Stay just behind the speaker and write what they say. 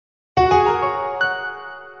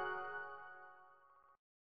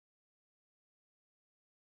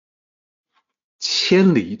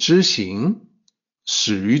千里之行，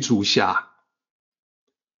始于足下。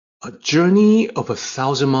A journey of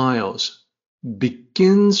 1,000 miles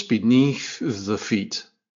begins beneath the feet.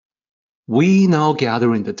 We now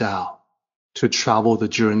gather in the Tao to travel the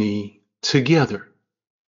journey together.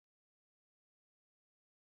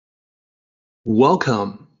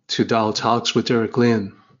 Welcome to Tao Talks with Eric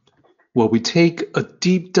Lin, where we take a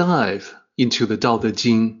deep dive into the Tao Te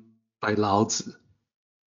Ching by Lao Tzu.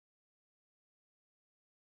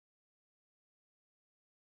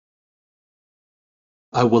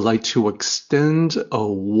 I would like to extend a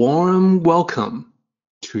warm welcome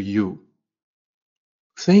to you.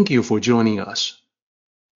 Thank you for joining us.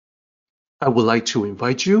 I would like to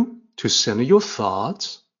invite you to center your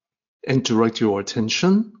thoughts and direct your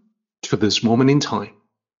attention to this moment in time,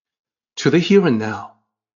 to the here and now,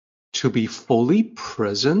 to be fully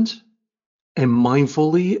present and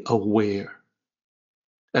mindfully aware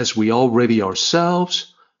as we all ready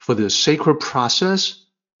ourselves for this sacred process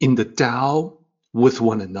in the Tao with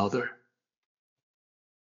one another.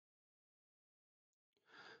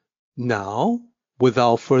 Now,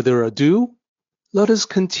 without further ado, let us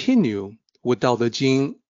continue with Tao Te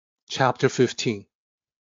Ching, chapter 15.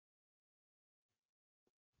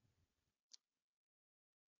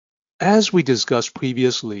 As we discussed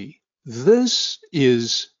previously, this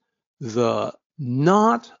is the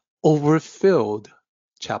not overfilled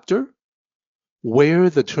chapter, where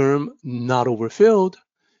the term not overfilled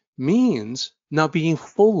means not being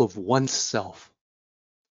full of oneself,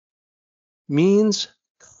 means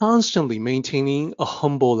constantly maintaining a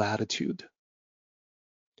humble attitude.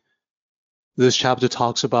 This chapter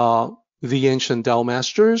talks about the ancient Tao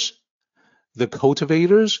masters, the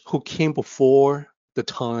cultivators who came before the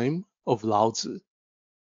time of Lao Tzu.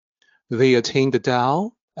 They attained the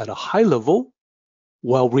Tao at a high level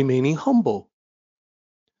while remaining humble.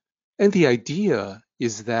 And the idea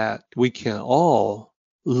is that we can all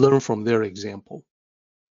learn from their example.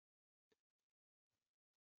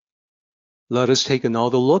 Let us take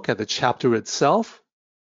another look at the chapter itself.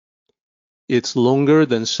 It's longer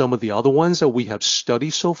than some of the other ones that we have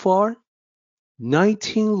studied so far.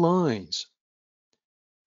 19 lines.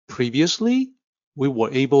 Previously, we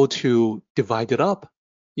were able to divide it up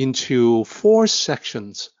into 4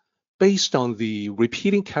 sections based on the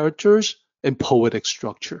repeating characters and poetic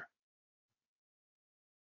structure.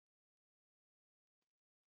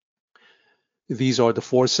 These are the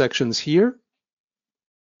 4 sections here.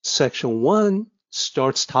 Section 1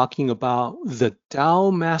 starts talking about the Tao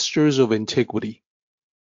masters of antiquity.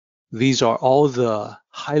 These are all the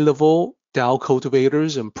high-level Tao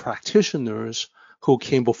cultivators and practitioners who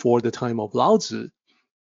came before the time of Lao Tzu.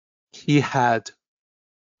 He had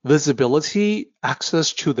visibility,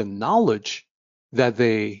 access to the knowledge that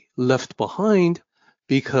they left behind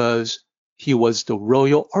because he was the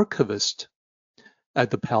royal archivist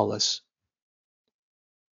at the palace.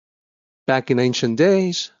 Back in ancient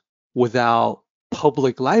days, without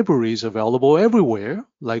public libraries available everywhere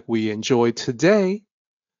like we enjoy today,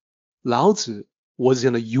 Lao Tzu was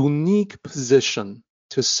in a unique position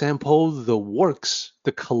to sample the works,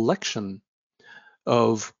 the collection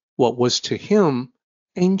of what was to him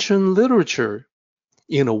ancient literature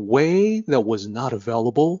in a way that was not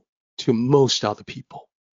available to most other people.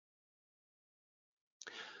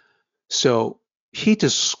 So he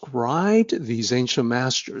described these ancient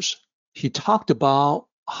masters. He talked about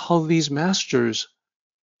how these masters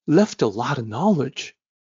left a lot of knowledge,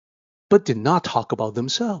 but did not talk about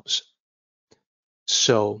themselves.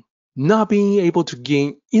 So, not being able to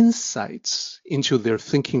gain insights into their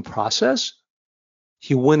thinking process,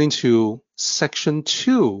 he went into section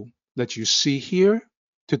 2 that you see here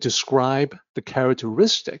to describe the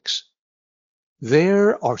characteristics.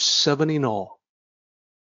 There are 7 in all.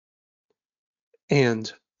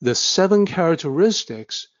 And the 7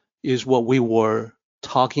 characteristics is what we were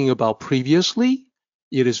talking about previously.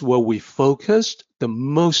 It is where we focused the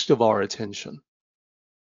most of our attention.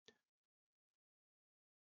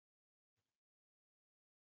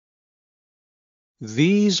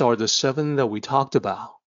 These are the 7 that we talked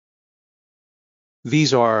about.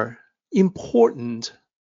 These are important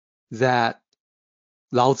that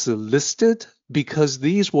Lao Tzu listed because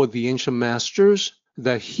these were the ancient masters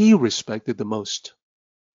that he respected the most.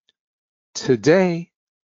 Today,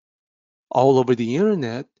 all over the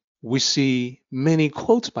internet, we see many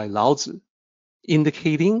quotes by Lao Tzu,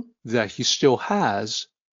 indicating that he still has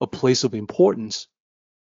a place of importance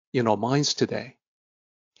in our minds today.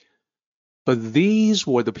 But these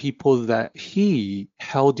were the people that he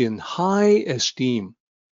held in high esteem.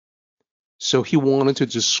 So he wanted to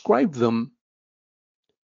describe them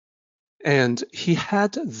And he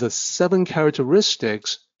had the 7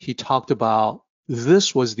 characteristics he talked about.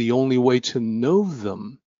 This was the only way to know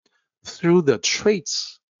them, through the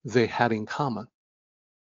traits they had in common.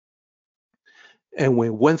 And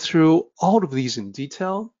when we went through all of these in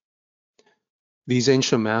detail, these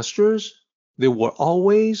ancient masters, they were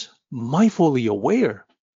always mindfully aware,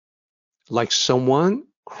 like someone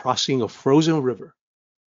crossing a frozen river.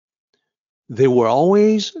 They were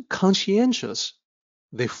always conscientious.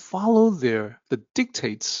 They followed the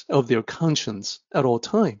dictates of their conscience at all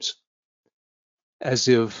times, as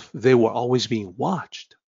if they were always being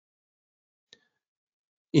watched.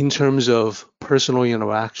 In terms of personal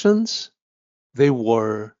interactions, they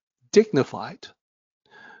were dignified.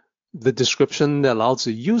 The description that Lao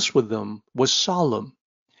Tzu used with them was solemn.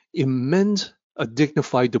 It meant a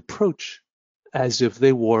dignified approach, as if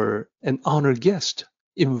they were an honored guest,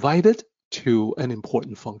 invited to an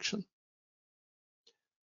important function.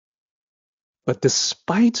 But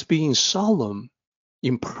despite being solemn,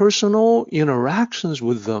 in personal interactions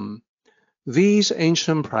with them, these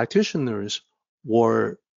ancient practitioners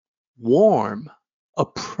were warm,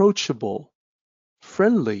 approachable,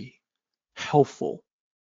 friendly, helpful.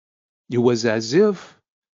 It was as if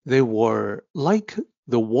they were like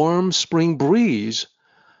the warm spring breeze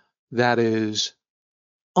that is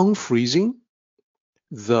unfreezing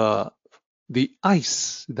the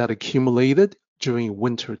ice that accumulated during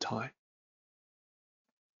winter time.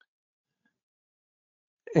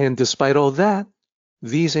 And despite all that,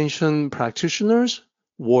 these ancient practitioners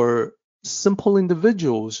were simple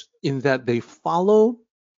individuals in that they follow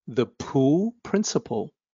the Pu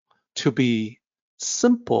principle to be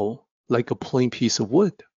simple like a plain piece of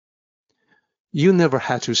wood. You never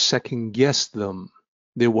had to second guess them.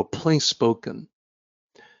 They were plain spoken.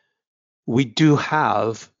 We do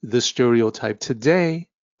have the stereotype today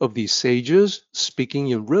of these sages speaking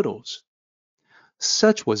in riddles.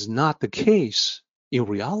 Such was not the case in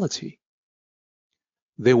reality.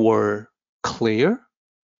 They were clear.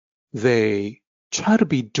 They try to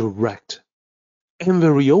be direct and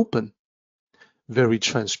very open, very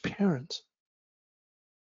transparent.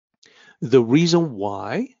 The reason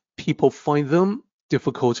why people find them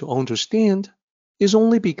difficult to understand is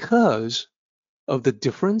only because of the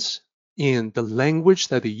difference in the language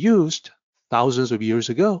that they used thousands of years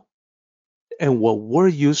ago and what we're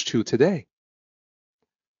used to today.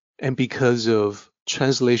 And because of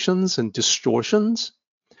translations and distortions,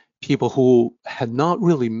 people who had not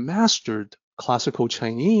really mastered classical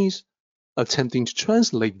Chinese attempting to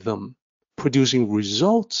translate them, producing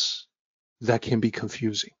results that can be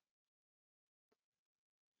confusing.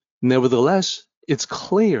 Nevertheless, it's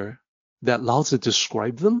clear that Lao Tzu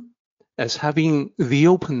described them as having the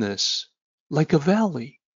openness like a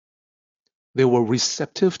valley. They were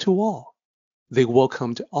receptive to all. They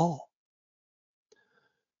welcomed all.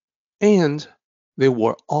 And they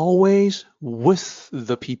were always with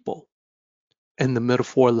the people. And the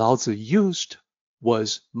metaphor Lao Tzu used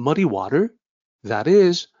was muddy water, that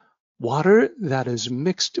is, water that is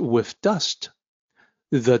mixed with dust.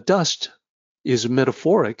 The dust is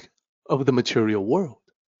metaphoric of the material world.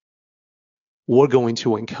 We're going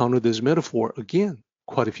to encounter this metaphor again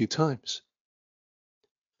quite a few times.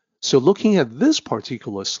 So looking at this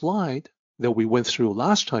particular slide that we went through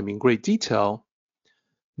last time in great detail,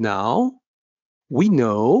 now we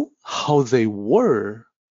know how they were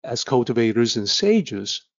as cultivators and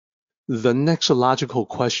sages. The next logical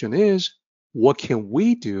question is, what can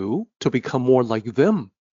we do to become more like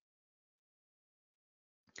them?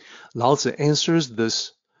 Lao Tzu answers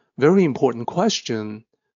this very important question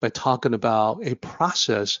by talking about a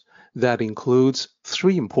process that includes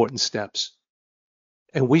 3 important steps.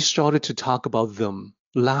 And we started to talk about them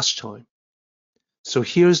last time. So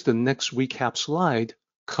here's the next recap slide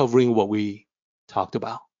covering what we talked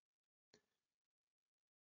about.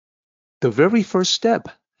 The very first step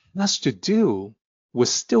has to do with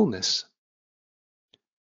stillness.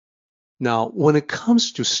 Now, when it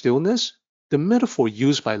comes to stillness, the metaphor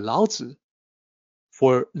used by Lao Tzu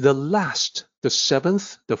for the last, the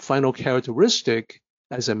 7th, the final characteristic,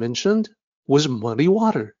 as I mentioned, was muddy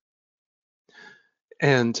water.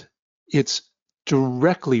 And it's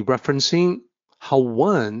directly referencing how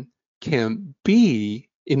one can be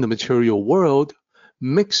in the material world,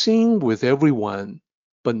 mixing with everyone,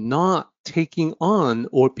 but not taking on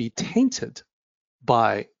or be tainted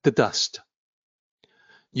by the dust.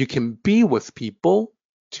 You can be with people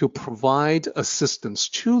to provide assistance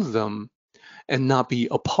to them and not be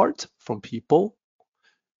apart from people.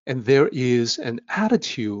 And there is an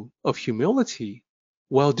attitude of humility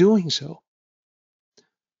while doing so.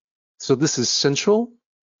 So this is central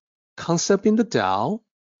concept in the Tao,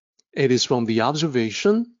 It is from the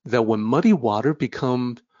observation that when muddy water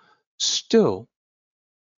becomes still,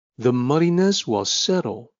 the muddiness will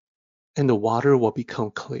settle and the water will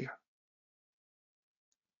become clear.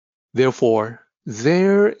 Therefore,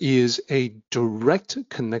 there is a direct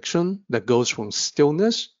connection that goes from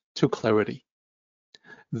stillness to clarity.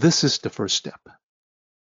 This is the first step.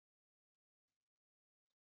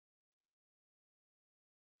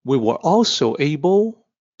 We were also able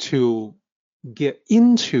to get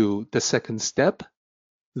into the second step.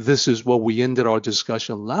 This is what we ended our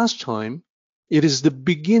discussion last time. It is the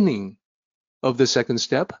beginning of the second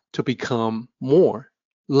step to become more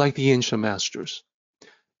like the ancient masters.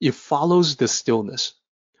 It follows the stillness.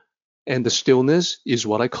 And the stillness is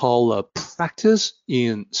what I call a practice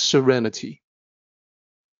in serenity.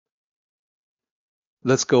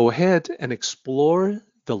 Let's go ahead and explore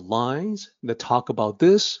the lines that talk about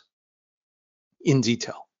this in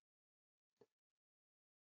detail.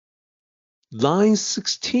 Line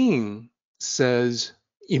 16 says,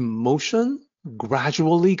 emotion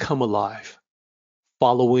gradually come alive,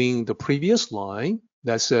 following the previous line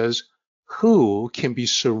that says, who can be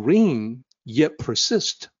serene yet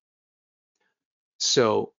persist?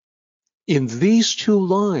 So in these two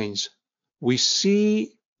lines, we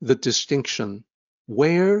see the distinction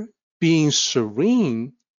where being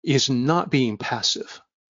serene is not being passive.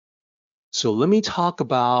 So let me talk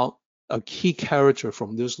about a key character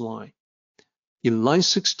from this line. In line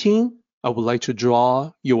 16, I would like to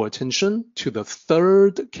draw your attention to the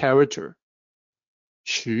third character,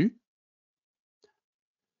 Xu.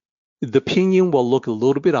 The pinyin will look a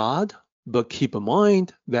little bit odd, but keep in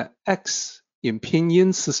mind that X in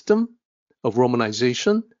pinyin system of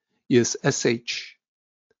romanization is SH.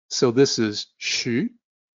 So this is Xu.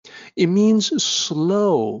 It means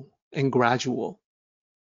slow and gradual.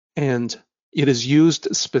 And it is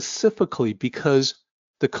used specifically because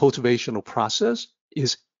the cultivational process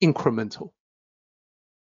is incremental.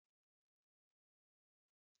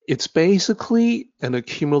 It's basically an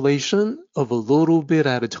accumulation of a little bit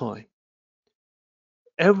at a time.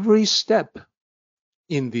 Every step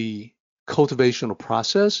in the cultivational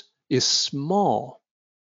process is small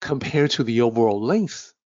compared to the overall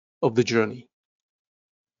length of the journey.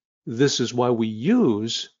 This is why we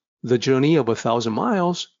use the journey of 1,000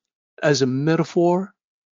 miles as a metaphor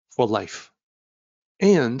for life,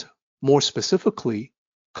 and more specifically,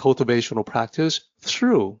 cultivational practice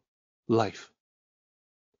through life.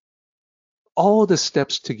 All the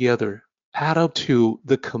steps together add up to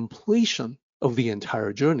the completion of the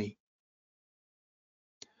entire journey.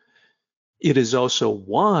 It is also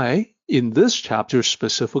why, in this chapter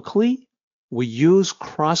specifically, we use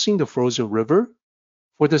crossing the frozen river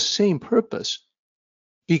for the same purpose,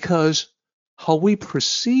 because how we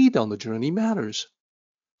proceed on the journey matters.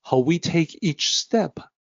 How we take each step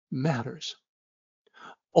matters.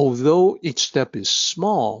 Although each step is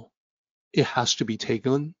small, it has to be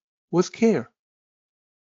taken with care.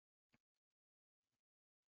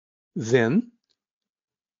 Then,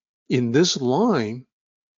 in this line,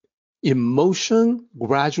 emotion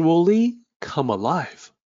gradually come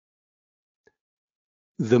alive.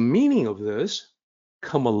 The meaning of this,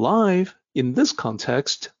 come alive, in this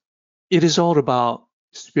context, it is all about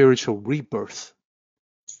spiritual rebirth,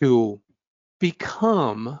 to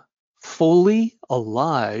become fully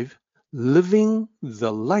alive, living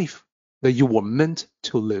the life that you were meant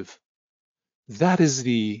to live. That is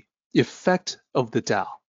the effect of the Tao.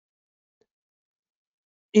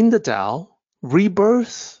 In the Tao,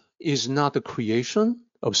 rebirth is not the creation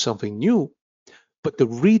of something new, but the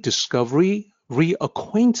rediscovery,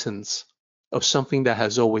 reacquaintance of something that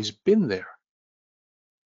has always been there.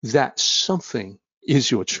 That something is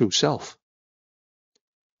your true self.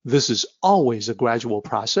 This is always a gradual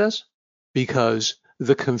process, because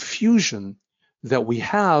the confusion that we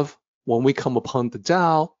have when we come upon the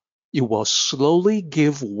Tao, it will slowly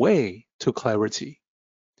give way to clarity.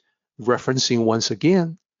 Referencing once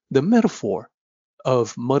again the metaphor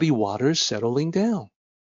of muddy waters settling down,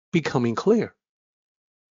 becoming clear.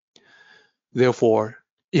 Therefore,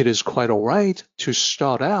 it is quite all right to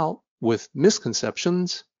start out with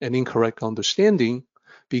misconceptions and incorrect understanding,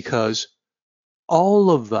 because all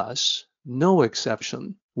of us, no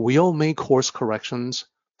exception, we all make course corrections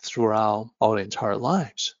throughout our entire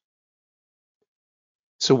lives.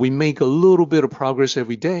 So we make a little bit of progress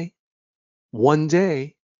every day. One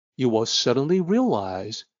day, you will suddenly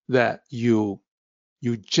realize that you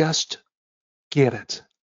just get it.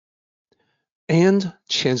 And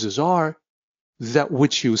chances are that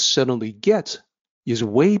which you suddenly get is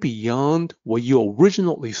way beyond what you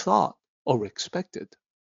originally thought or expected.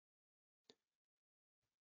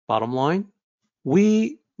 Bottom line,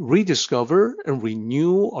 we rediscover and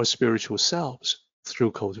renew our spiritual selves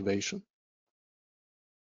through cultivation.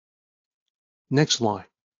 Next line.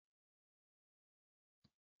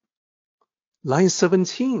 Line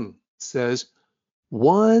 17 says,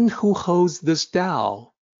 one who holds this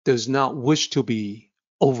Tao does not wish to be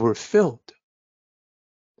overfilled.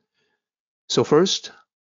 So first,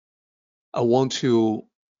 I want to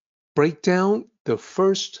break down the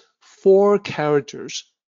first 4 characters.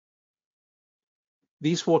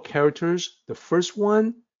 These 4 characters, the first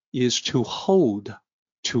one is to hold,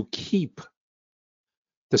 to keep.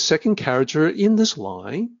 The second character in this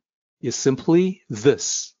line is simply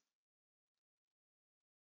this.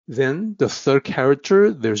 Then the third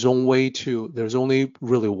character, there's only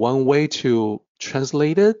really one way to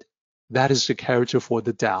translate it. That is the character for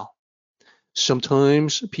the Tao.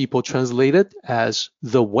 Sometimes people translate it as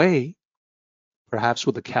the way, perhaps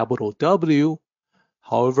with a capital W.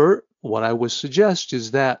 However, what I would suggest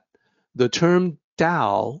is that the term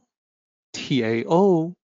Tao,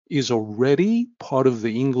 T-A-O, is already part of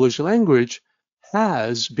the English language,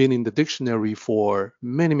 has been in the dictionary for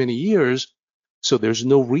many, many years. So there's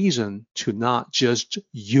no reason to not just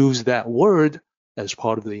use that word as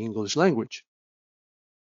part of the English language.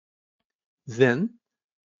 Then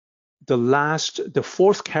the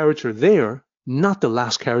fourth character there, not the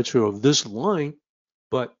last character of this line,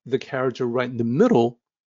 but the character right in the middle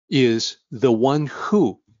is the one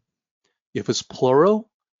who. If it's plural,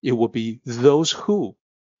 it will be those who.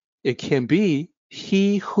 It can be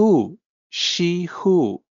he who, she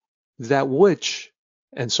who, that which,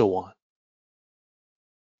 and so on.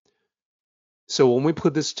 So when we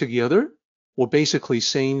put this together, we're basically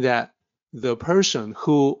saying that the person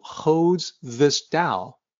who holds this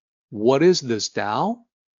Tao, what is this Tao?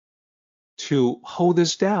 To hold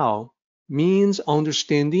this Tao means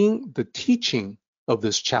understanding the teaching of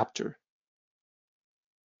this chapter.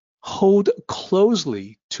 Hold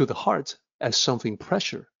closely to the heart as something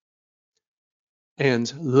precious.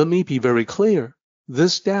 And let me be very clear,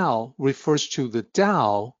 this Tao refers to the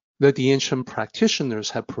Tao that the ancient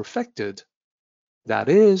practitioners have perfected. That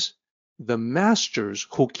is, the masters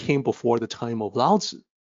who came before the time of Lao Tzu.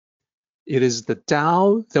 It is the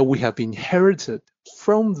Tao that we have inherited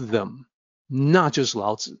from them, not just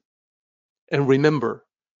Lao Tzu. And remember,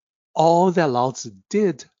 all that Lao Tzu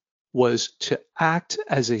did was to act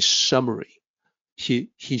as a summary.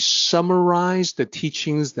 He summarized the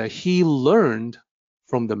teachings that he learned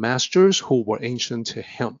from the masters who were ancient to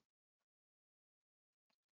him.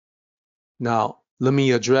 Now, let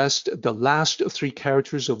me address the last 3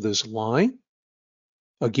 characters of this line.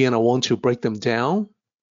 Again, I want to break them down.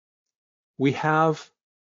 We have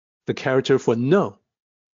the character for no,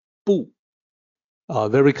 不,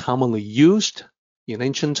 very commonly used in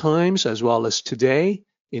ancient times as well as today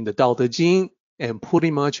in the Tao Te Ching and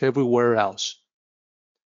pretty much everywhere else.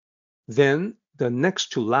 Then the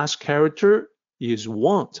next to last character is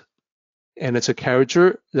want, and it's a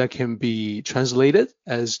character that can be translated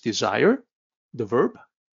as desire, the verb.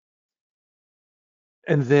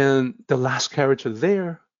 And then the last character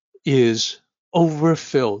there is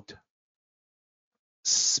overfilled,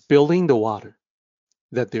 spilling the water,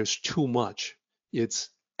 that there's too much. It's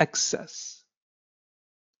excess.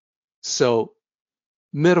 So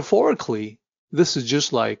metaphorically, this is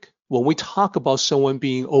just like when we talk about someone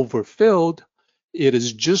being overfilled, it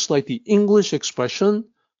is just like the English expression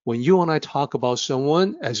when you and I talk about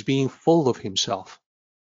someone as being full of himself.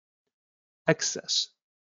 Excess.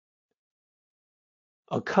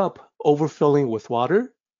 A cup overfilling with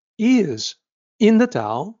water is, in the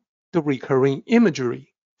Tao, the recurring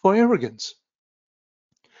imagery for arrogance.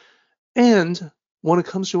 And when it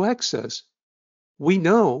comes to excess, we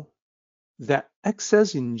know that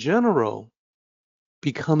excess in general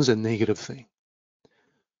becomes a negative thing.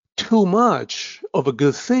 Too much of a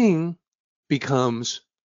good thing becomes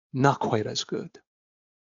not quite as good.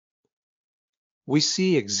 We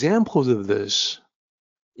see examples of this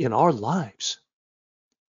in our lives.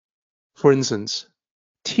 For instance,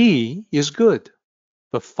 tea is good,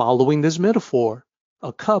 but following this metaphor,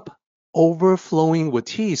 a cup overflowing with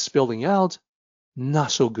tea spilling out,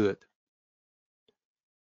 not so good.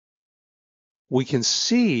 We can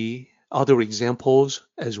see other examples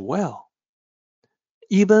as well.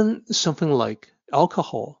 Even something like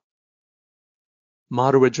alcohol.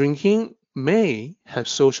 Moderate drinking may have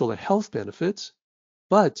social and health benefits,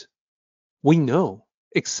 but we know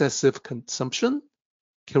excessive consumption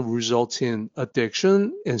can result in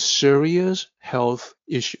addiction and serious health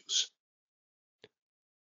issues.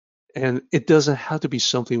 And it doesn't have to be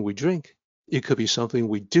something we drink. It could be something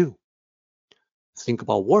we do. Think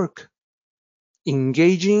about work.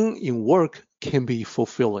 Engaging in work can be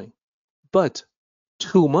fulfilling, but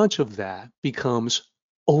too much of that becomes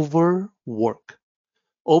overwork.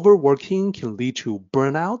 Overworking can lead to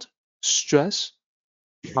burnout, stress,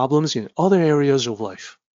 problems in other areas of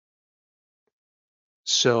life.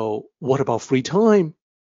 So what about free time?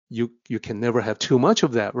 You can never have too much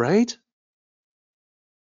of that, right?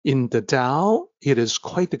 In the Tao, it is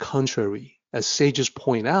quite the contrary. As sages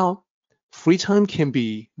point out, free time can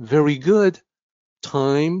be very good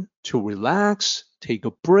time to relax, take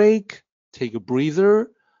a break, take a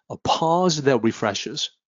breather, a pause that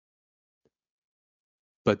refreshes.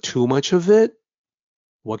 But too much of it,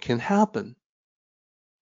 what can happen?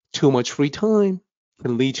 Too much free time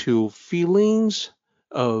can lead to feelings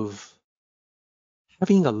of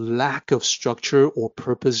having a lack of structure or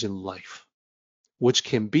purpose in life, which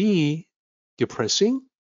can be depressing.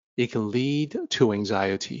 It can lead to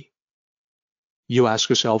anxiety. You ask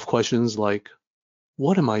yourself questions like,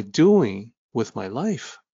 what am I doing with my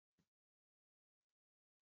life?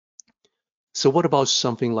 So what about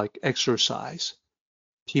something like exercise?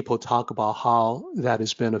 People talk about how that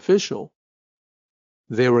is beneficial.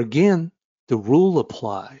 There again, the rule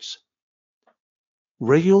applies.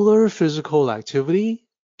 Regular physical activity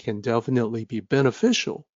can definitely be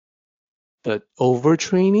beneficial, but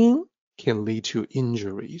overtraining can lead to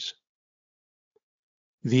injuries.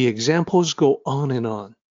 The examples go on and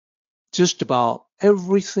on. Just about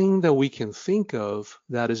everything that we can think of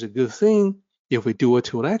that is a good thing, if we do it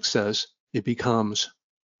to an excess, it becomes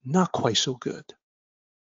not quite so good.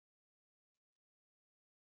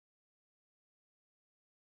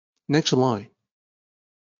 Next line.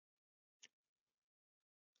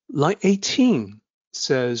 Line 18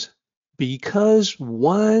 says, because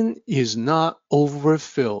one is not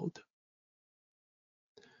overfilled.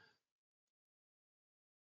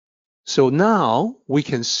 So now we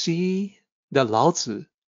can see that Lao Tzu,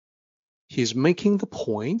 he's making the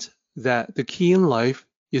point that the key in life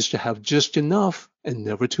is to have just enough and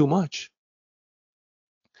never too much.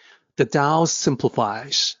 The Tao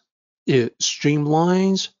simplifies, it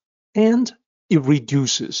streamlines, and it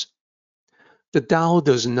reduces. The Tao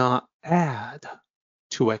does not add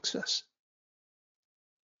to excess.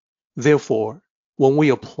 Therefore, when we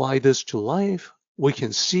apply this to life, we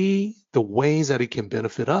can see the ways that it can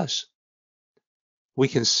benefit us. We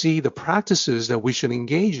can see the practices that we should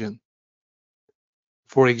engage in.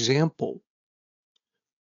 For example,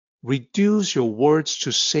 reduce your words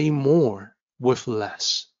to say more with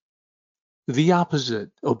less. The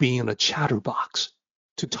opposite of being a chatterbox,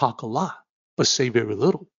 to talk a lot but say very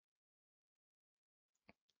little.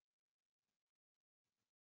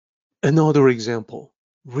 Another example,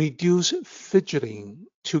 reduce fidgeting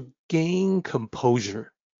to gain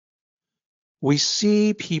composure. We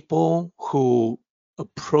see people who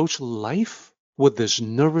approach life with this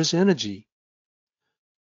nervous energy,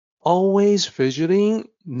 always fidgeting,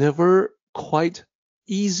 never quite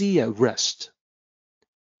easy at rest.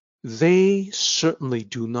 They certainly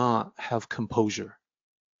do not have composure.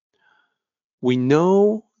 We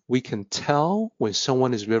know, we can tell when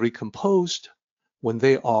someone is very composed when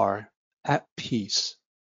they are at peace,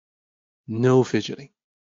 no fidgeting.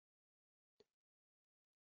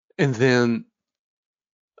 And then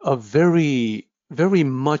a very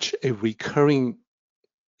much a recurring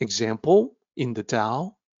example in the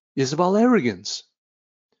Tao is about arrogance.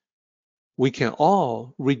 We can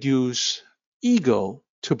all reduce ego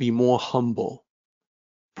to be more humble.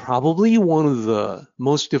 Probably one of the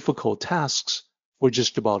most difficult tasks for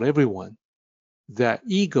just about everyone. That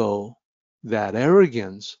ego, that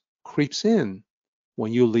arrogance creeps in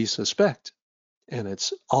when you least suspect, and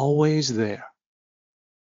it's always there.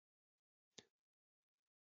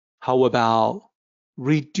 How about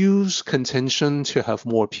reduce contention to have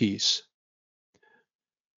more peace?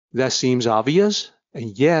 That seems obvious,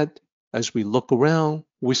 and yet, as we look around,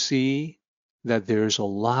 we see that there's a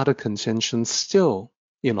lot of contention still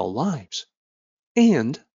in our lives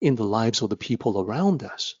and in the lives of the people around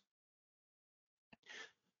us.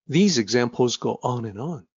 These examples go on and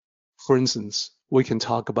on. For instance, we can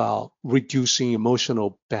talk about reducing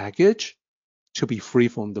emotional baggage to be free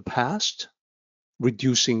from the past,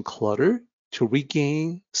 reducing clutter to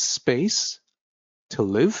regain space to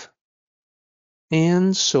live,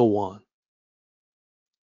 and so on.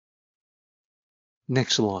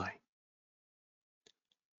 Next line.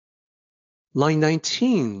 Line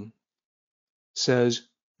 19 says,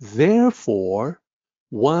 therefore,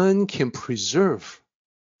 one can preserve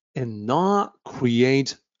and not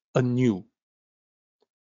create anew.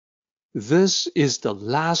 This is the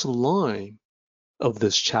last line of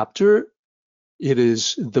this chapter. It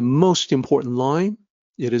is the most important line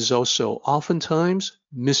it is also oftentimes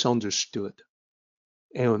misunderstood.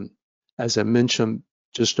 And as I mentioned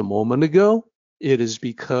just a moment ago, it is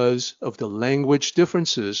because of the language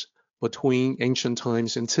differences between ancient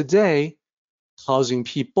times and today, causing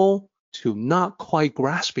people to not quite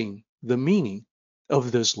grasping the meaning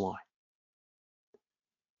of this line.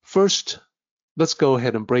 First, let's go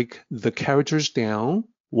ahead and break the characters down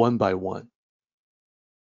one by one.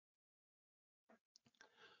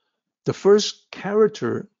 The first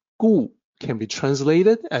character, 故, can be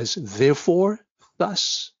translated as therefore,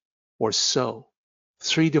 thus, or so.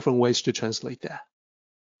 3 different ways to translate that.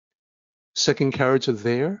 Second character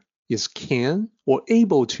there is can or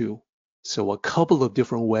able to, so a couple of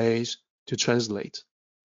different ways to translate.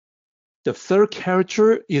 The third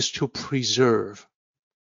character is to preserve,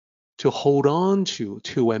 to hold on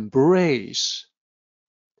to embrace.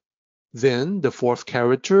 Then the fourth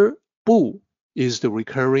character, 不, is the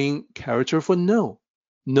recurring character for no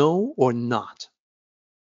or not.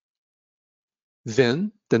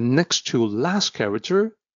 Then the next to last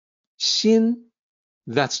character, 新,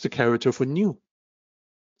 that's the character for new.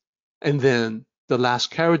 And then the last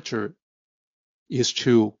character is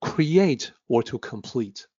to create or to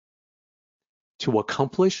complete, to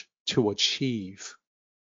accomplish, to achieve.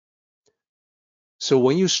 So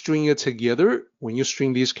when you string it together, when you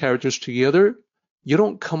string these characters together, you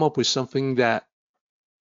don't come up with something that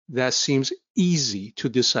seems easy to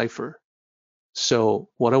decipher. So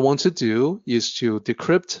what I want to do is to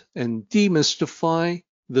decrypt and demystify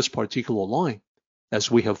this particular line,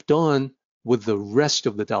 as we have done with the rest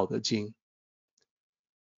of the Tao Te Ching.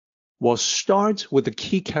 We'll start with the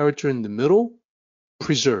key character in the middle,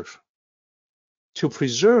 preserve. To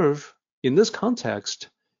preserve, in this context,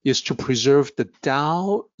 is to preserve the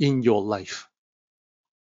Tao in your life.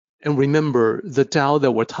 And remember, the Tao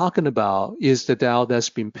that we're talking about is the Tao that's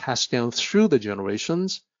been passed down through the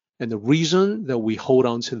generations. And the reason that we hold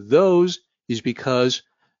on to those is because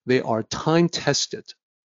they are time-tested.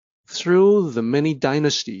 Through the many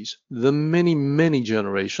dynasties, the many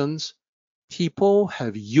generations, people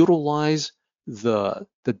have utilized the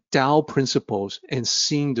Tao principles and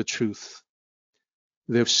seen the truth.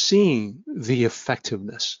 They've seen the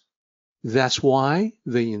effectiveness. That's why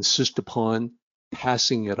they insist upon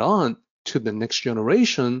passing it on to the next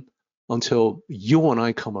generation until you and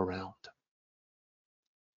I come around.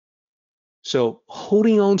 So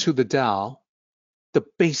holding on to the Tao, the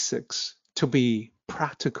basics, to be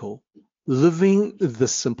practical, living the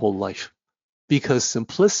simple life, because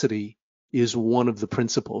simplicity is one of the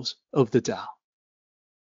principles of the Tao.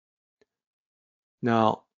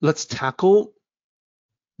 Now, let's tackle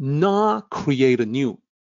not create anew.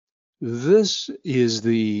 This is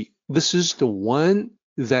the one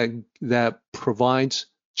that provides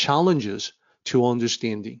challenges to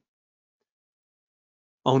understanding.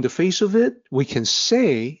 On the face of it, we can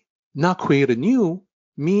say not create anew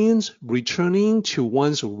means returning to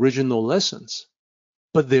one's original essence.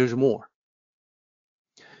 But there's more.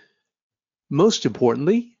 Most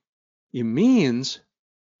importantly, it means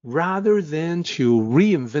rather than to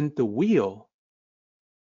reinvent the wheel,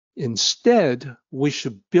 instead, we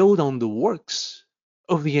should build on the works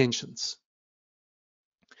of the ancients.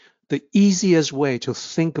 The easiest way to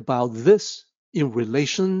think about this in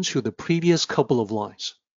relation to the previous couple of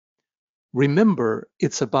lines. Remember,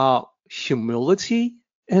 it's about humility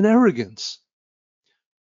and arrogance.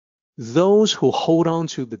 Those who hold on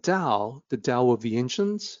to the Tao of the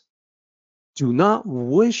ancients, do not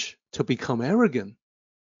wish to become arrogant.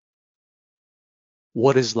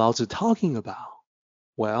 What is Lao Tzu talking about?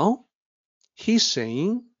 Well, he's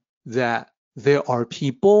saying that there are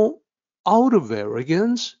people out of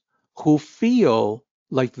arrogance who feel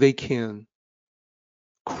like they can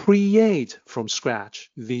create from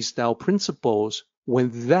scratch these Tao principles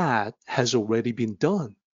when that has already been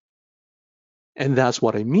done. And that's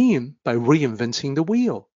what I mean by reinventing the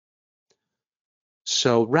wheel.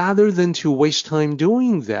 So rather than to waste time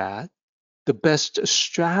doing that, the best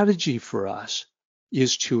strategy for us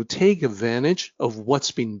is to take advantage of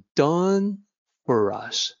what's been done for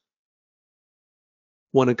us.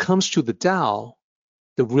 When it comes to the Tao,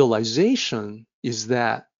 the realization is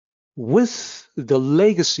that with the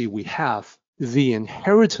legacy we have, the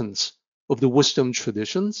inheritance of the wisdom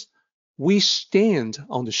traditions, we stand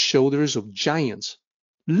on the shoulders of giants,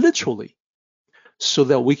 literally, so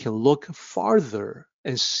that we can look farther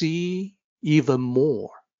and see even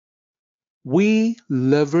more. We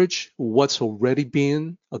leverage what's already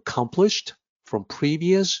been accomplished from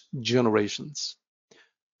previous generations.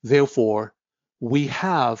 Therefore, we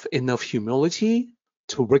have enough humility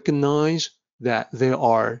to recognize that there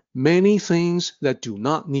are many things that do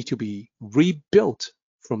not need to be rebuilt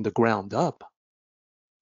from the ground up.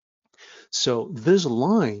 So this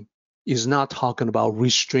line is not talking about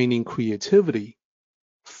restraining creativity.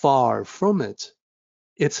 Far from it.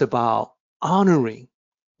 It's about honoring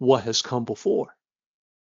what has come before.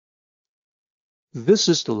 This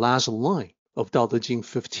is the last line of Tao Te Ching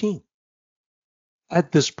 15.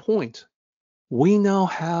 At this point, we now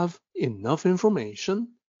have enough information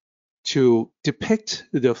to depict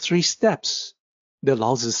the 3 steps that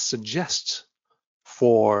Lao Tzu suggests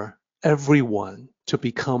for everyone to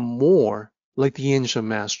become more like the ancient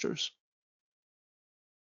masters.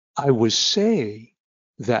 I would say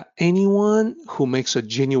that anyone who makes a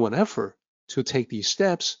genuine effort to take these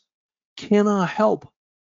steps cannot help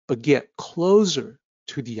but get closer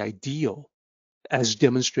to the ideal as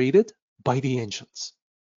demonstrated by the ancients.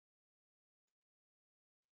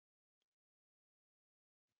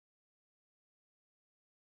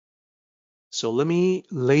 So let me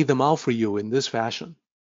lay them out for you in this fashion.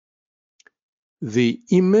 The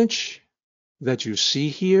image that you see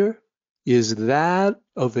here is that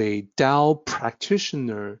of a Tao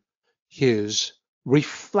practitioner, his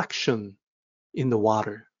reflection in the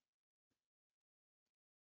water.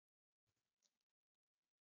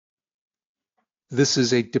 This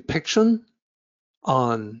is a depiction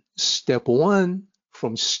on step 1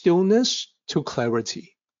 from stillness to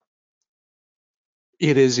clarity.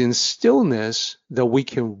 It is in stillness that we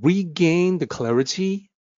can regain the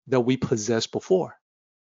clarity that we possessed before.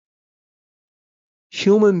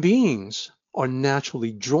 Human beings are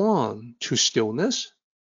naturally drawn to stillness,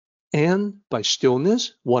 and by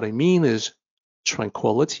stillness, what I mean is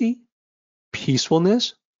tranquility,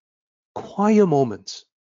 peacefulness, quiet moments.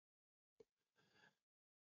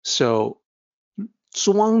 So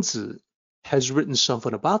Zhuangzi has written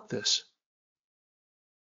something about this.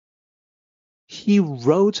 He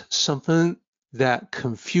wrote something that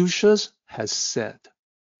Confucius has said.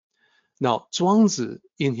 Now, Zhuangzi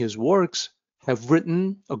in his works have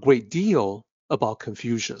written a great deal about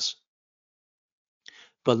Confucius.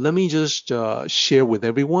 But let me just share with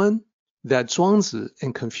everyone that Zhuangzi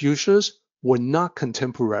and Confucius were not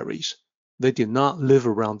contemporaries. They did not live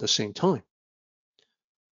around the same time.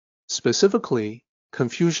 Specifically,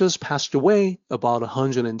 Confucius passed away about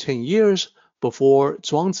 110 years before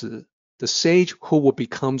Zhuangzi, the sage who would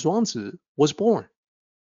become Zhuangzi, was born.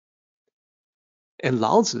 And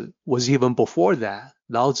Lao Tzu was even before that.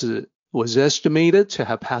 Lao Tzu was estimated to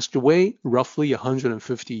have passed away roughly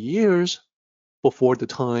 150 years before the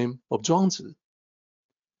time of Zhuangzi.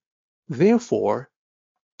 Therefore,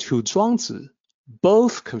 to Zhuangzi,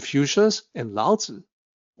 both Confucius and Lao Tzu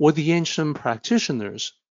were the ancient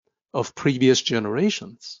practitioners of previous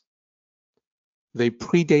generations. They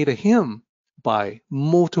predated him by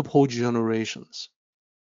multiple generations,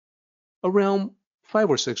 around 5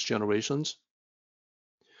 or 6 generations.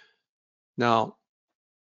 Now,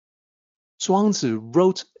 Zhuangzi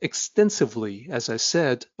wrote extensively, as I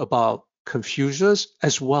said, about Confucius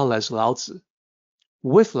as well as Lao Tzu.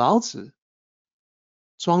 With Lao Tzu,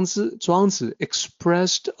 Zhuangzi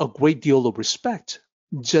expressed a great deal of respect,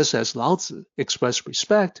 just as Lao Tzu expressed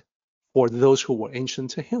respect for those who were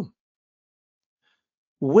ancient to him.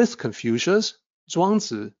 With Confucius,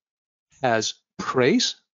 Zhuangzi has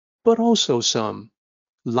praise, but also some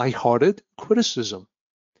lighthearted criticism.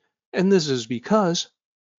 And this is because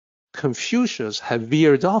Confucius had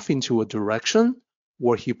veered off into a direction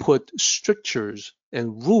where he put strictures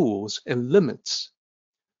and rules and limits,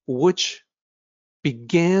 which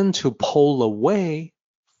began to pull away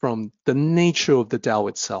from the nature of the Tao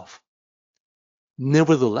itself.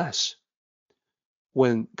 Nevertheless,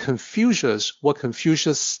 what Confucius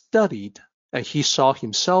studied, and he saw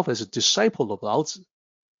himself as a disciple of Lao Tzu,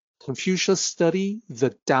 Confucius studied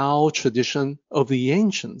the Tao tradition of the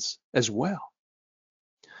ancients as well.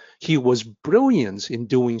 He was brilliant in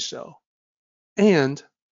doing so. And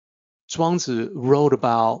Zhuangzi wrote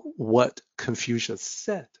about what Confucius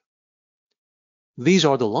said. These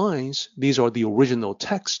are the lines, these are the original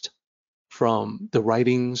text from the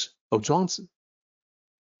writings of Zhuangzi.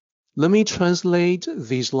 Let me translate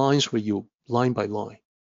these lines for you line by line.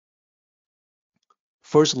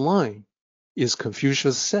 First line is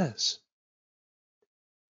Confucius says.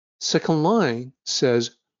 Second line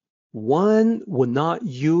says, one would not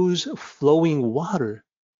use flowing water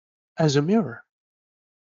as a mirror.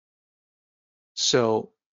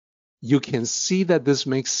 So you can see that this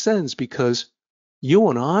makes sense because you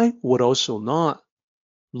and I would also not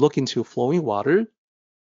look into flowing water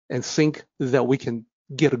and think that we can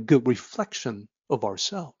get a good reflection of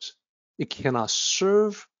ourselves. It cannot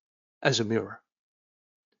serve as a mirror.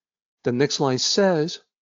 The next line says,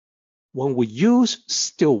 when we use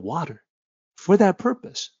still water For that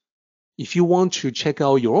purpose, if you want to check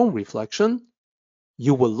out your own reflection,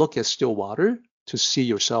 you will look at still water to see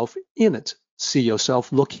yourself in it, see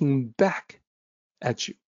yourself looking back at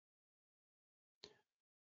you.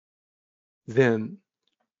 Then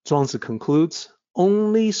Zhuangzi concludes,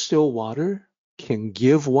 only still water can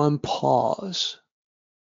give one pause.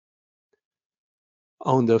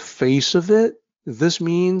 On the face of it, this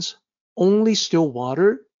means only still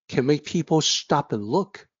water can make people stop and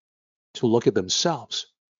look, to look at themselves,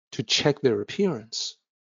 to check their appearance.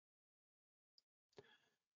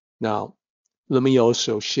 Now, let me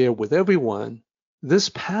also share with everyone, this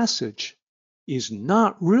passage is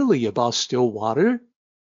not really about still water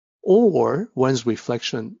or one's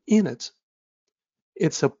reflection in it.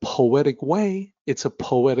 It's a poetic way, it's a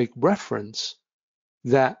poetic reference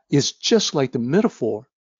that is just like the metaphor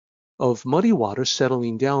of muddy water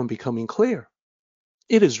settling down and becoming clear.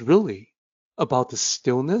 It is really about the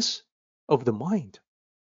stillness of the mind.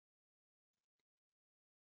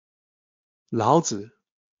 Laozi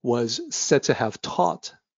was said to have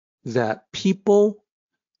taught that people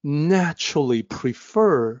naturally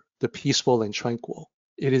prefer the peaceful and tranquil.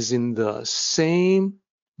 It is in the same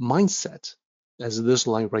mindset as this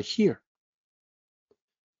line right here.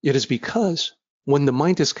 It is because when the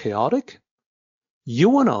mind is chaotic,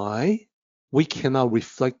 you and I, we cannot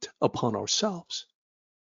reflect upon ourselves.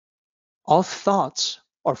 Our thoughts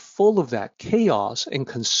are full of that chaos and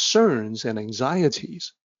concerns and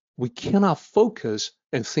anxieties. We cannot focus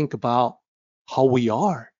and think about how we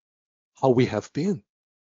are, how we have been.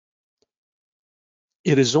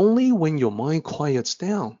 It is only when your mind quiets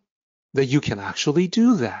down that you can actually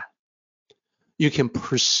do that. You can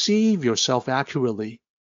perceive yourself accurately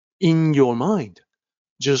in your mind,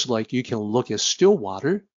 just like you can look at still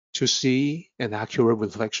water to see an accurate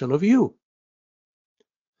reflection of you.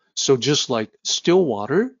 So just like still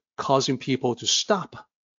water causing people to stop,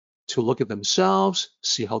 to look at themselves,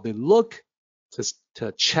 see how they look,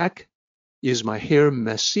 to check, is my hair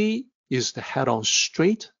messy? Is the head on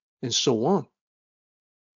straight? And so on.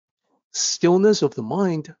 Stillness of the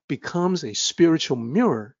mind becomes a spiritual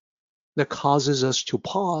mirror that causes us to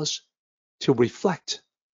pause, to reflect,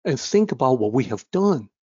 and think about what we have done,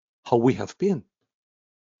 how we have been.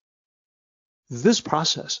 This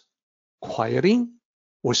process, quieting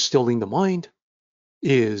or stilling the mind,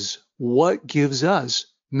 is what gives us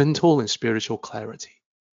mental and spiritual clarity.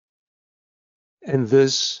 And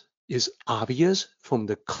this is obvious from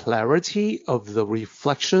the clarity of the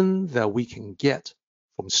reflection that we can get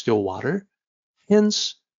from still water,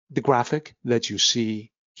 hence the graphic that you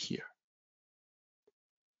see here.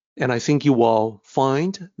 And I think you will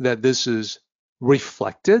find that this is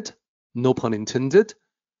reflected, no pun intended,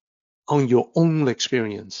 on your own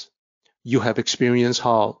experience. You have experienced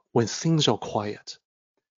how when things are quiet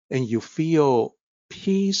and you feel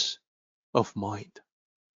peace of mind,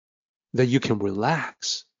 that you can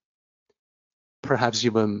relax, perhaps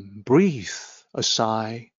even breathe a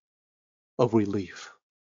sigh of relief.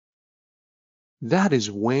 That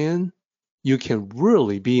is when you can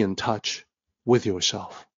really be in touch with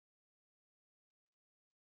yourself.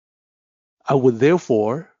 I would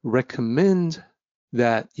therefore recommend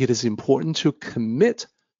that it is important to commit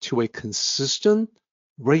to a consistent,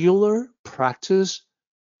 regular practice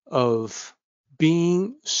of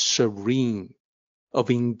being serene, of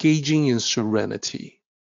engaging in serenity.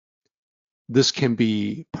 This can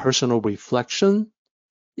be personal reflection,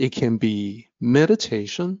 it can be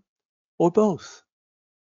meditation, or both.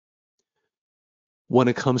 When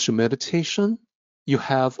it comes to meditation, you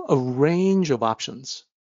have a range of options.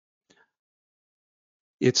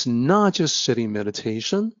 It's not just sitting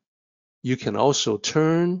meditation. You can also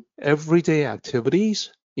turn everyday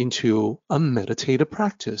activities into a meditative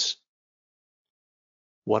practice.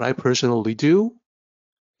 What I personally do,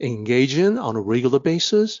 engage in on a regular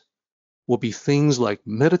basis, will be things like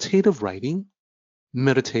meditative writing,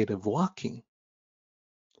 meditative walking.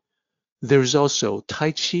 There's also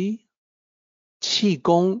Tai Chi, Qi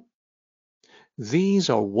Gong.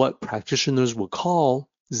 These are what practitioners would call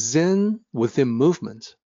Zen within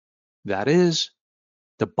movement. That is,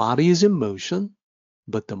 the body is in motion,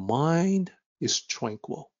 but the mind is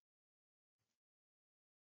tranquil.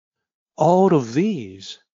 All of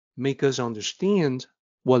these make us understand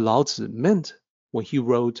what Laozi meant when he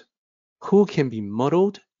wrote, "Who can be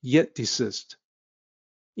muddled yet desist?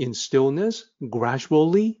 In stillness,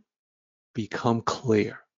 gradually become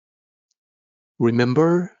clear."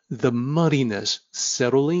 Remember the muddiness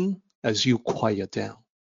settling as you quiet down.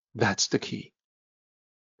 That's the key.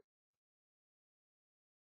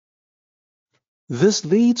 This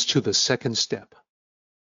leads to the second step.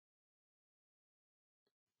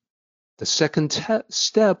 The second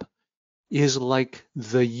step is like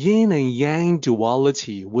the yin and yang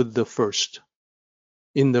duality with the first.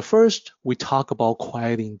 In the first, we talk about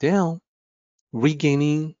quieting down,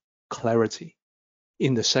 regaining clarity.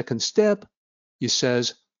 In the second step, it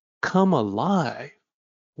says, come alive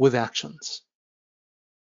with actions.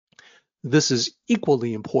 This is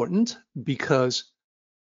equally important because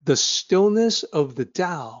the stillness of the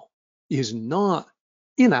Tao is not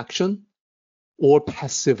inaction or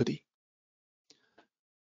passivity.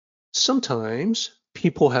 Sometimes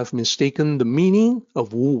people have mistaken the meaning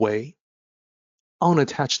of Wu Wei,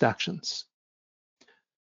 unattached actions.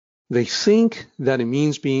 They think that it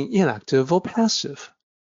means being inactive or passive.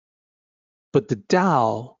 But the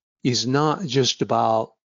Tao is not just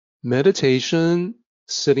about meditation,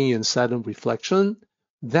 sitting in silent reflection.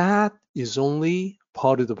 That is only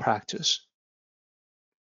part of the practice.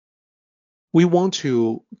 We want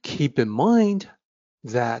to keep in mind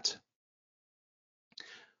that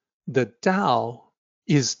the Tao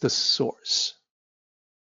is the source.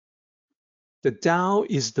 The Tao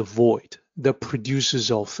is the void that produces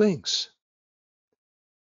all things.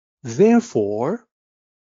 Therefore,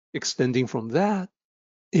 extending from that,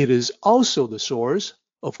 it is also the source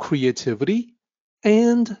of creativity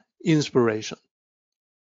and inspiration.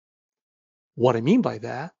 What I mean by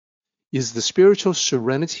that is the spiritual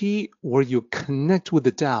serenity where you connect with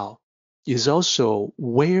the Tao is also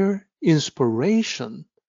where inspiration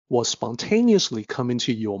will spontaneously come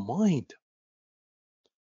into your mind.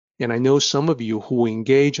 And I know some of you who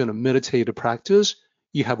engage in a meditative practice,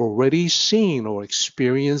 you have already seen or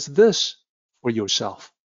experienced this for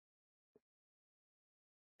yourself.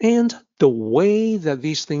 And the way that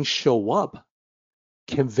these things show up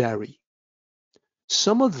can vary.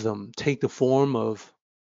 Some of them take the form of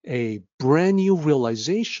a brand new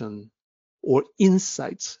realization or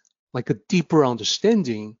insights, like a deeper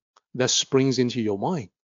understanding that springs into your mind.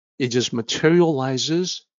 It just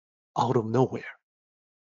materializes out of nowhere.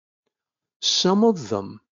 Some of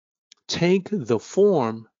them take the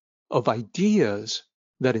form of ideas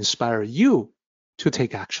that inspire you to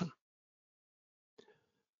take action.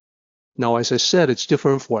 Now, as I said, it's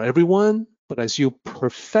different for everyone, but as you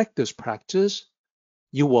perfect this practice,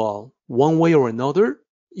 you will, one way or another,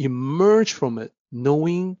 emerge from it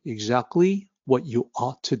knowing exactly what you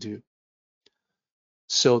ought to do.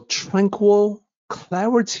 So tranquil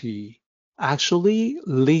clarity actually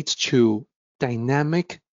leads to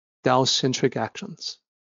dynamic Tao-centric actions.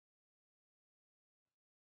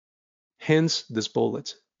 Hence this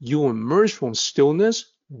bullet. You emerge from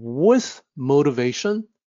stillness with motivation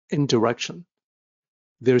and direction.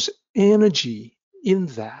 There's energy in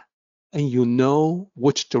that, and you know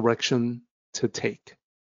which direction to take.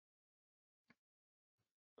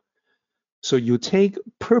 So you take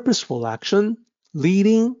purposeful action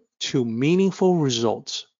leading to meaningful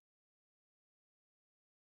results.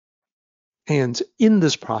 And in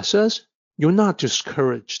this process, you're not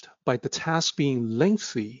discouraged by the task being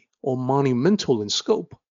lengthy or monumental in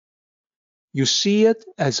scope. You see it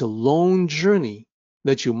as a long journey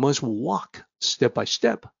that you must walk step by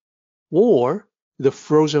step, or the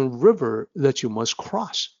frozen river that you must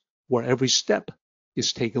cross, where every step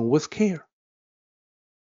is taken with care.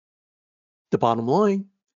 The bottom line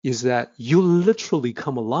is that you literally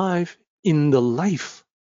come alive in the life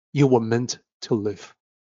you were meant to live.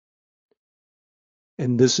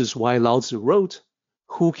 And this is why Lao Tzu wrote,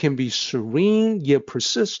 who can be serene yet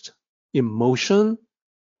persist in motion,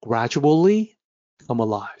 gradually come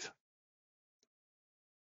alive.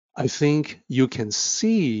 I think you can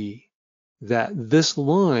see that this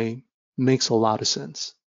line makes a lot of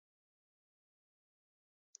sense.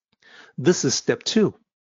 This is step 2.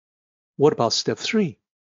 What about step 3?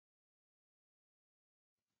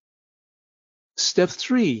 Step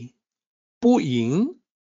 3, 不盈,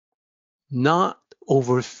 not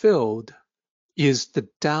overfilled, is the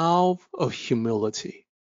Tao of humility.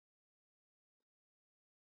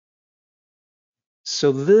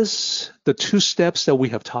 So the 2 steps that we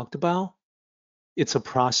have talked about, it's a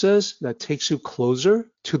process that takes you closer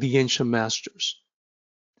to the ancient masters.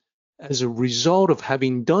 As a result of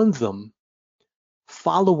having done them,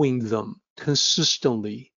 following them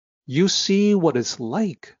consistently, you see what it's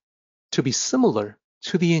like to be similar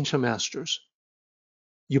to the ancient masters.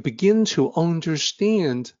 You begin to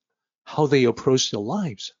understand how they approach their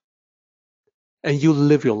lives, and you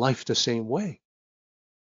live your life the same way.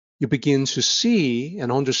 You begin to see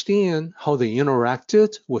and understand how they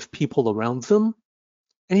interacted with people around them,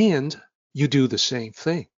 and you do the same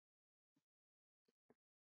thing.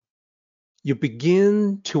 You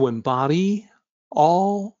begin to embody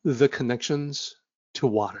all the connections to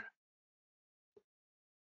water.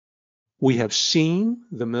 We have seen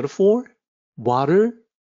the metaphor, water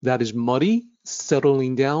that is muddy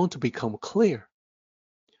settling down to become clear.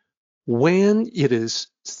 When it is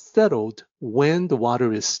settled, when the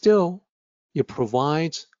water is still, it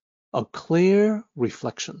provides a clear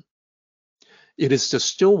reflection. It is the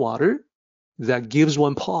still water that gives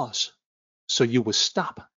one pause, so you will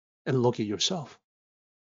stop and look at yourself.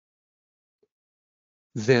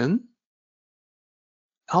 Then,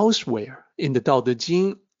 elsewhere in the Tao Te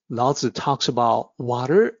Ching, Lao Tzu talks about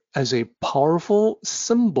water as a powerful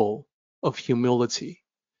symbol of humility.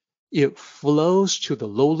 It flows to the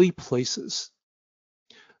lowly places,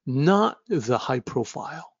 not the high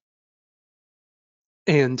profile.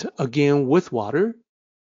 And again, with water,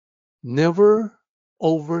 never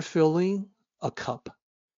overfilling a cup,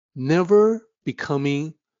 never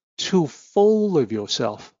becoming too full of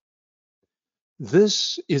yourself.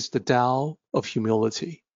 This is the Tao of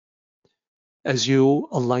humility. As you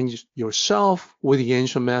align yourself with the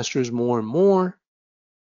ancient masters more and more,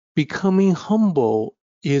 becoming humble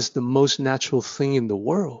is the most natural thing in the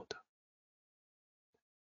world.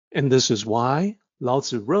 And this is why Lao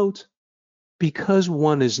Tzu wrote, because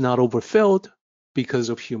one is not overfilled, because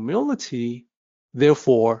of humility,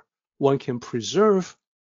 therefore one can preserve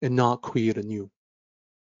and not create anew.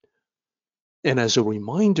 And as a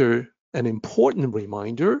reminder, an important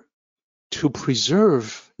reminder, to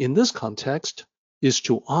preserve in this context is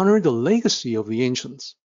to honor the legacy of the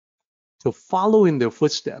ancients, to follow in their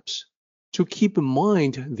footsteps, to keep in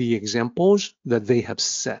mind the examples that they have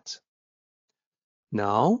set.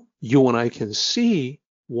 Now, you and I can see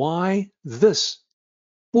why this,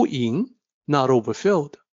 不盈, not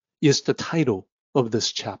overfilled, is the title of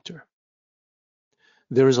this chapter.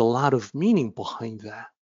 There is a lot of meaning behind that.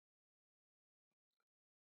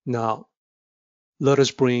 Now, let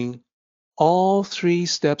us bring all three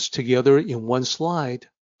steps together in one slide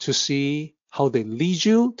to see how they lead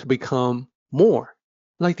you to become more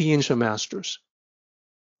like the ancient masters.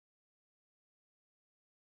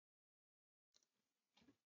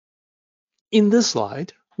 In this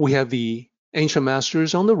slide, we have the ancient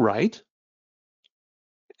masters on the right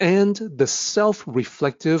and the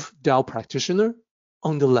self-reflective Tao practitioner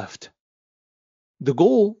on the left. The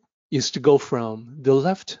goal is to go from the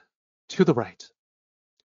left to the right.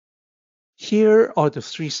 Here are the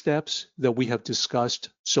three steps that we have discussed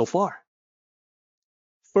so far.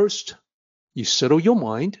 First, you settle your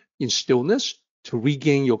mind in stillness to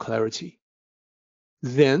regain your clarity.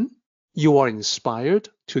 Then, you are inspired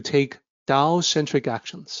to take Tao-centric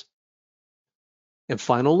actions. And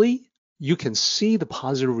finally, you can see the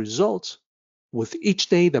positive results. With each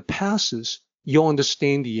day that passes, you'll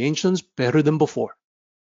understand the ancients better than before.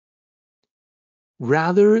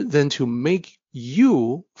 Rather than to make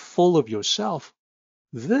you full of yourself,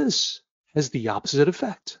 this has the opposite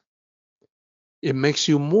effect. It makes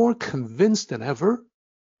you more convinced than ever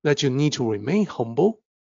that you need to remain humble,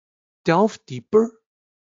 delve deeper,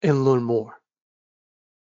 and learn more.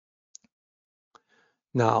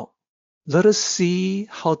 Now, let us see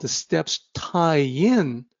how the steps tie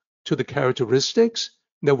in to the characteristics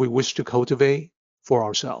that we wish to cultivate for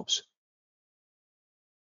ourselves.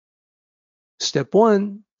 Step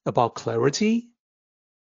 1, about clarity.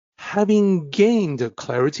 Having gained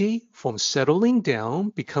clarity from settling down,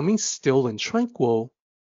 becoming still and tranquil,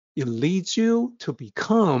 it leads you to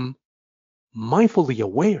become mindfully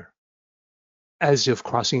aware, as if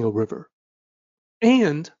crossing a river,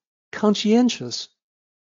 and conscientious,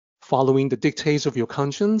 following the dictates of your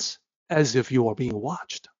conscience as if you are being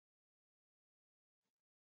watched.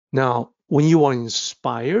 Now, when you are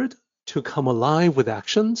inspired to come alive with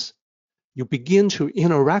actions, you begin to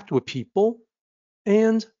interact with people,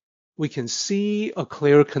 and we can see a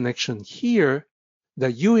clear connection here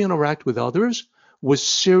that you interact with others with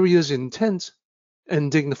serious intent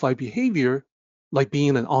and dignified behavior, like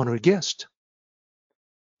being an honored guest,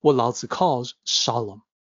 what Lao Tzu calls solemn.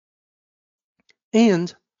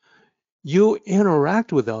 And you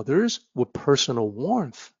interact with others with personal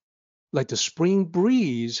warmth, like the spring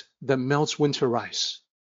breeze that melts winter ice.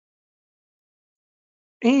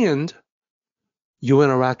 And you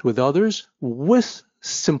interact with others with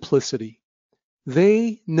simplicity.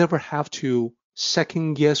 They never have to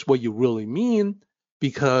second guess what you really mean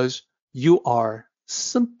because you are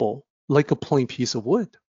simple, like a plain piece of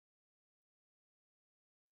wood.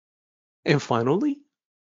 And finally,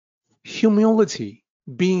 humility,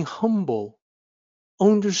 being humble,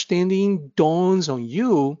 understanding dawns on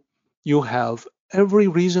you. You have every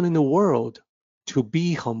reason in the world to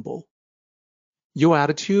be humble. Your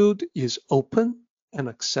attitude is open and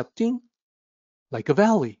accepting, like a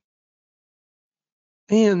valley.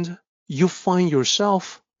 And you find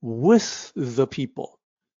yourself with the people,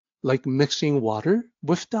 like mixing water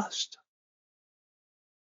with dust.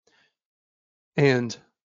 And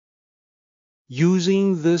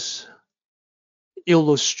using this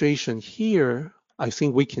illustration here, I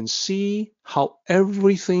think we can see how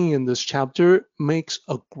everything in this chapter makes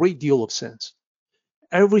a great deal of sense.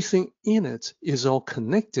 Everything in it is all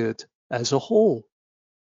connected as a whole.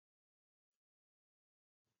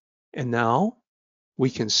 And now we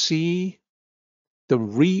can see the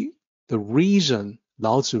reason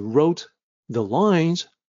Lao Tzu wrote the lines,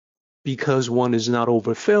 because one is not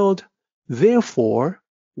overfilled, therefore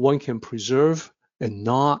one can preserve and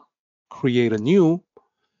not create anew.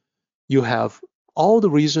 You have all the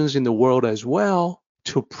reasons in the world as well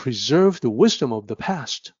to preserve the wisdom of the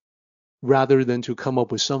past, rather than to come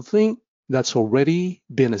up with something that's already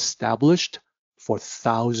been established for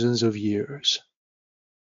thousands of years.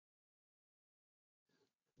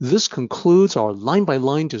 This concludes our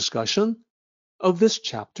line-by-line discussion of this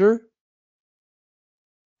chapter.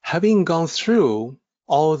 Having gone through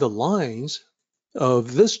all the lines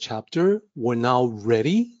of this chapter, we're now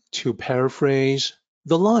ready to paraphrase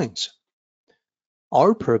the lines.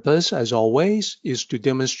 Our purpose, as always, is to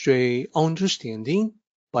demonstrate understanding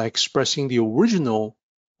by expressing the original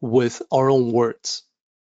with our own words.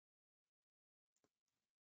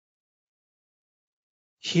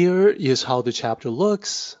 Here is how the chapter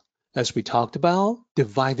looks, as we talked about,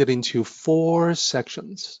 divided into 4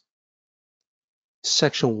 sections.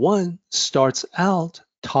 Section 1 starts out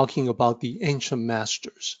talking about the ancient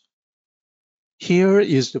masters. Here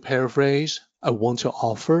is the paraphrase I want to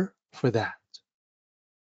offer for that.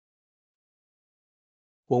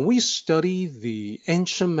 When we study the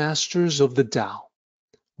ancient masters of the Tao,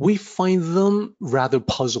 we find them rather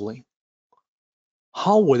puzzling.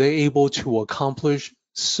 How were they able to accomplish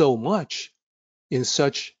so much in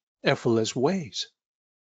such effortless ways?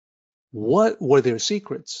 What were their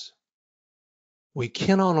secrets? We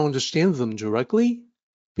cannot understand them directly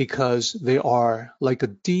because they are like a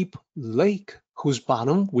deep lake whose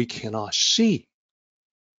bottom we cannot see.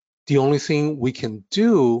 The only thing we can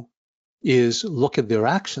do is look at their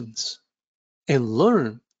actions and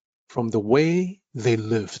learn from the way they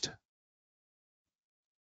lived.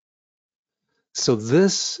 So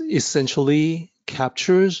this essentially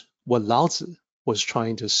captures what Lao Tzu was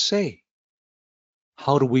trying to say.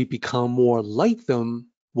 How do we become more like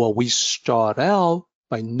them? Well, we start out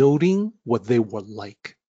by noting what they were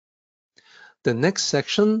like. The next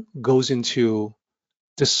section goes into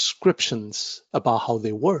descriptions about how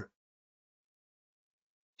they were.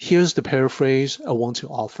 Here's the paraphrase I want to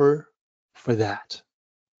offer for that.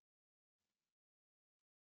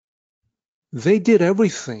 They did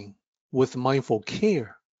everything with mindful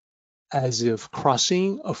care, as if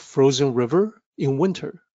crossing a frozen river in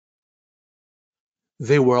winter.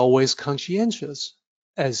 They were always conscientious,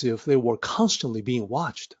 as if they were constantly being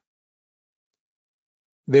watched.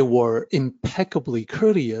 They were impeccably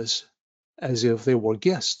courteous, as if they were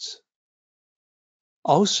guests.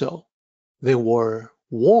 Also, they were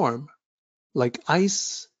warm, like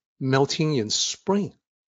ice melting in spring.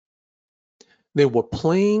 They were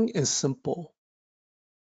plain and simple,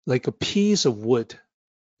 like a piece of wood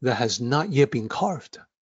that has not yet been carved.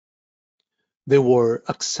 They were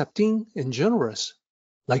accepting and generous,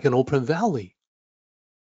 like an open valley.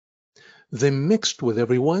 They mixed with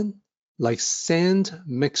everyone, like sand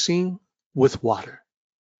mixing with water.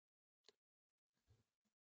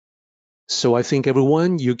 So I think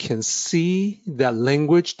everyone, you can see that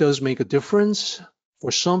language does make a difference.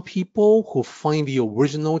 For some people who find the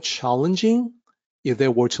original challenging, if they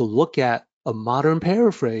were to look at a modern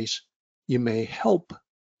paraphrase, it may help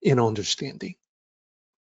in understanding.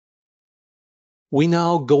 We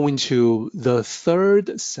now go into the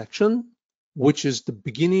third section, which is the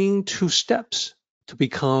beginning 2 steps to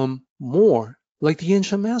become more like the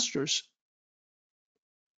ancient masters.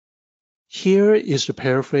 Here is the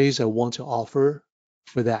paraphrase I want to offer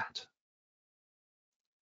for that.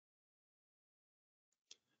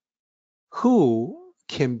 Who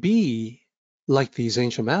can be like these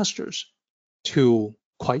ancient masters to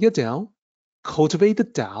quiet down, cultivate the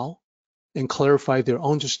Tao, and clarify their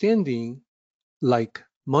understanding like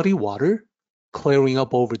muddy water clearing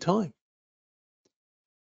up over time?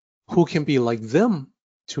 Who can be like them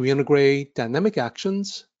to integrate dynamic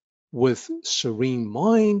actions with serene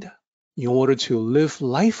mind in order to live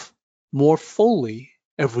life more fully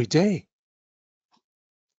every day?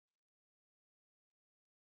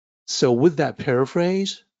 So with that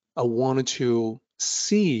paraphrase, I wanted to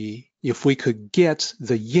see if we could get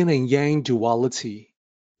the yin and yang duality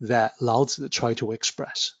that Lao Tzu tried to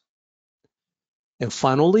express. And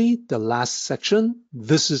finally, the last section,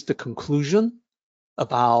 this is the conclusion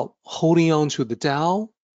about holding on to the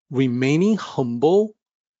Tao, remaining humble,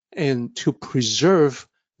 and to preserve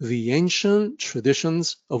the ancient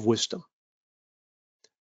traditions of wisdom.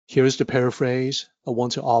 Here's the paraphrase I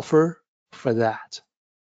want to offer for that.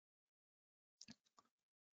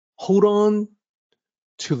 Hold on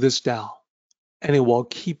to this Tao, and it will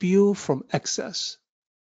keep you from excess.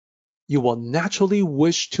 You will naturally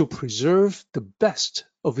wish to preserve the best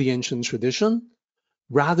of the ancient tradition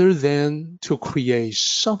rather than to create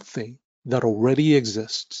something that already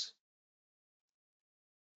exists.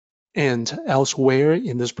 And elsewhere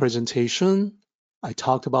in this presentation, I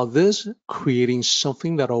talked about this, creating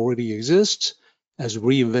something that already exists as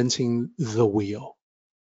reinventing the wheel.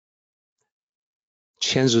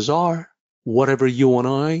 Chances are, whatever you and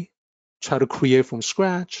I try to create from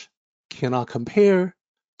scratch cannot compare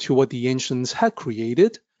to what the ancients had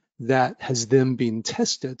created that has then been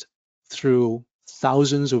tested through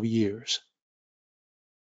thousands of years.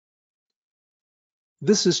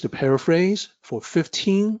 This is the paraphrase for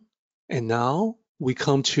 15, and now we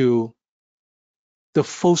come to the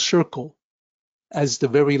full circle as the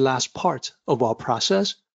very last part of our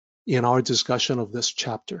process in our discussion of this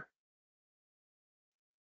chapter.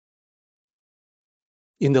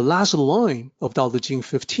 In the last line of Tao Te Ching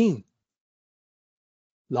 15,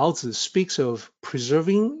 Lao Tzu speaks of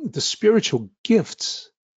preserving the spiritual gifts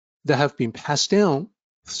that have been passed down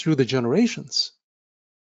through the generations.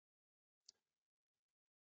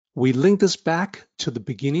 We link this back to the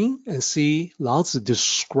beginning and see Lao Tzu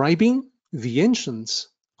describing the ancients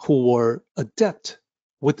who were adept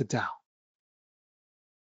with the Tao.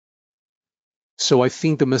 So I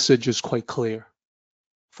think the message is quite clear.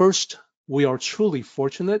 First, we are truly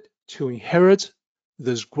fortunate to inherit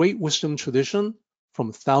this great wisdom tradition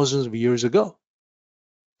from thousands of years ago.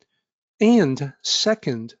 And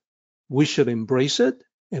second, we should embrace it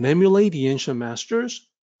and emulate the ancient masters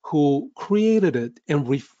who created it and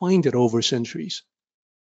refined it over centuries.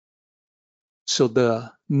 So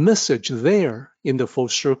the message there in the full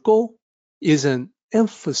circle is an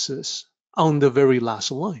emphasis on the very last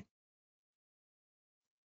line.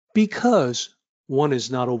 Because one is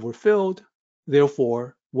not overfilled,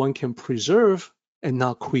 therefore one can preserve and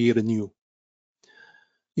not create anew.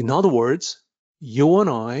 In other words, you and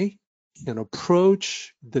I can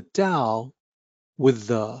approach the Tao with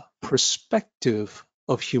the perspective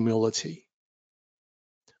of humility,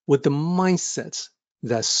 with the mindset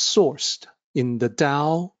that's sourced in the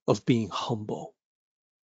Tao of being humble.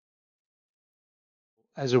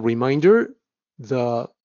 As a reminder, the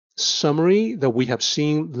summary that we have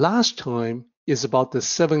seen last time is about the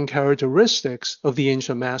 7 characteristics of the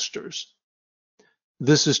ancient masters.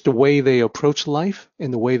 This is the way they approached life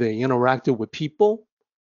and the way they interacted with people.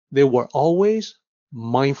 They were always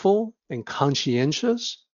mindful and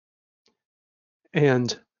conscientious.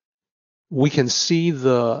 And we can see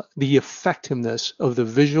the effectiveness of the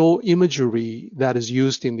visual imagery that is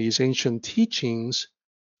used in these ancient teachings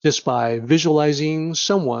just by visualizing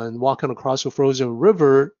someone walking across a frozen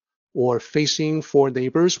river or facing 4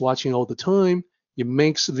 neighbors watching all the time. It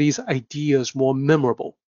makes these ideas more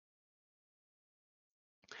memorable.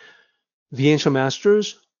 The ancient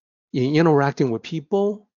masters, in interacting with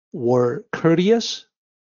people, were courteous,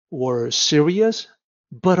 were serious,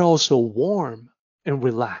 but also warm and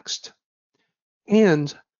relaxed.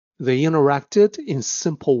 And they interacted in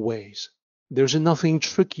simple ways. There's nothing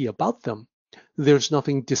tricky about them. There's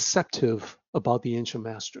nothing deceptive about the ancient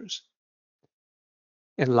masters.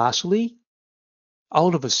 And lastly,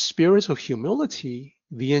 out of a spirit of humility,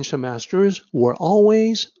 the ancient masters were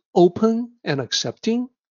always open and accepting,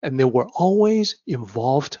 and they were always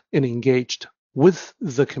involved and engaged with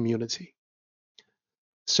the community.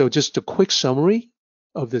 So just a quick summary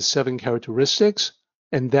of the 7 characteristics,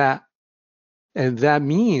 and that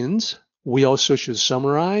means we also should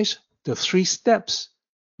summarize the 3 steps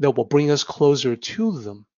that will bring us closer to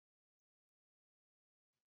them.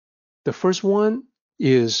 The first one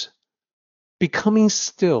is becoming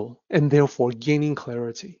still and therefore gaining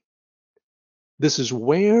clarity. This is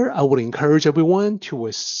where I would encourage everyone to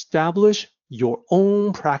establish your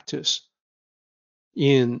own practice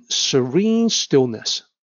in serene stillness.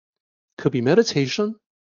 Could be meditation,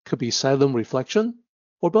 could be silent reflection,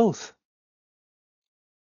 or both.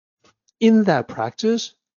 In that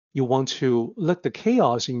practice, you want to let the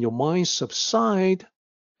chaos in your mind subside,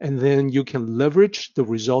 and then you can leverage the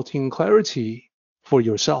resulting clarity for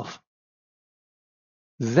yourself.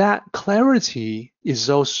 That clarity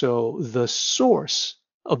is also the source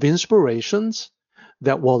of inspirations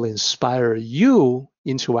that will inspire you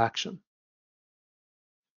into action.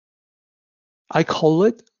 I call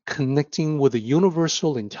it connecting with the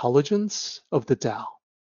universal intelligence of the Tao.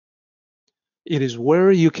 It is where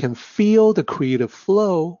you can feel the creative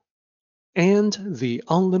flow and the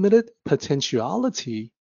unlimited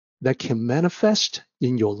potentiality that can manifest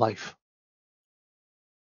in your life.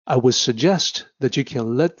 I would suggest that you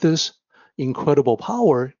can let this incredible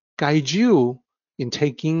power guide you in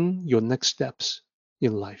taking your next steps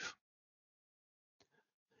in life.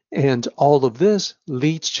 And all of this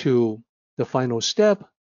leads to the final step,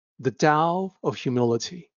 the Tao of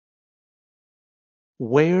humility,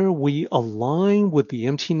 where we align with the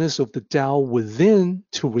emptiness of the Tao within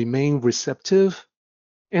to remain receptive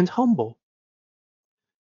and humble.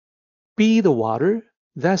 Be the water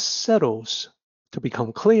that settles to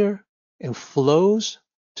become clear and flows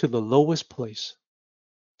to the lowest place.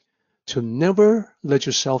 To never let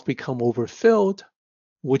yourself become overfilled,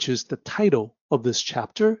 which is the title of this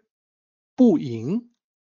chapter, 不盈.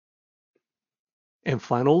 And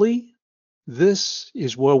finally, this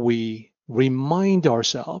is where we remind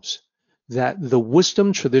ourselves that the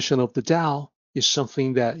wisdom tradition of the Tao is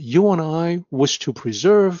something that you and I wish to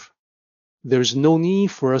preserve. There's no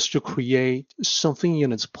need for us to create something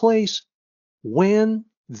in its place when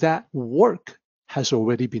that work has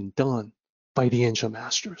already been done by the ancient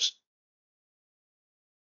masters.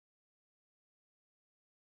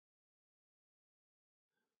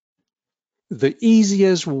 The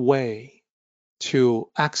easiest way to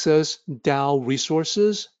access Tao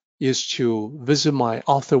resources is to visit my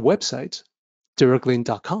author website,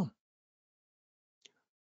 directly.com.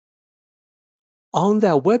 On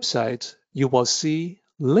that website, you will see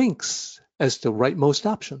links as the rightmost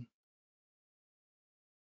option.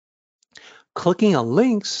 Clicking on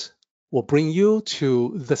links will bring you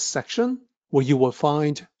to the section where you will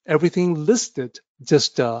find everything listed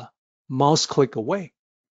just a mouse click away.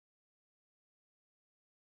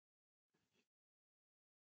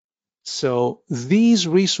 So these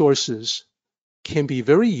resources can be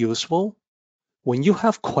very useful when you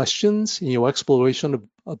have questions in your exploration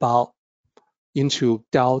about into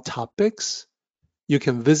Tao topics. You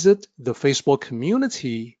can visit the Facebook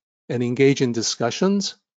community and engage in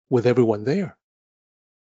discussions with everyone there.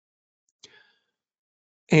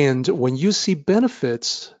 And when you see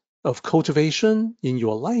benefits of cultivation in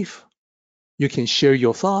your life, you can share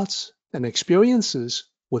your thoughts and experiences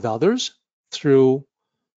with others through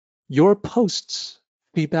your posts,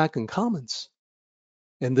 feedback, and comments.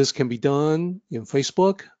 And this can be done in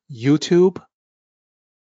Facebook, YouTube,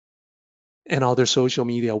 and other social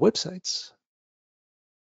media websites.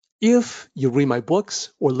 If you read my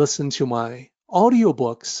books or listen to my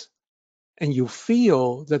audiobooks and you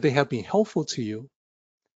feel that they have been helpful to you,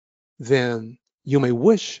 then you may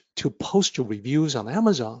wish to post your reviews on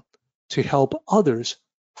Amazon to help others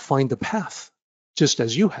find the path, just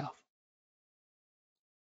as you have.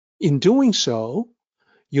 In doing so,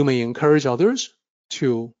 you may encourage others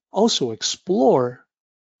to also explore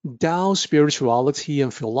Tao spirituality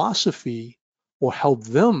and philosophy, or help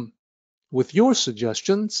them with your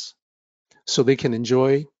suggestions so they can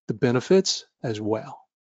enjoy the benefits as well.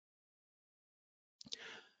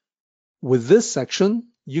 With this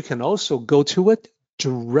section, you can also go to it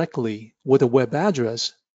directly with a web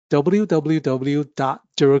address,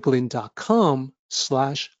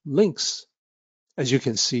 www.directly.com/links, as you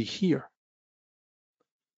can see here.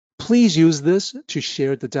 Please use this to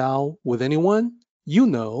share the Tao with anyone you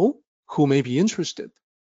know who may be interested.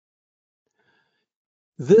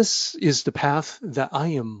 This is the path that I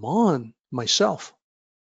am on myself,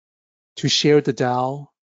 to share the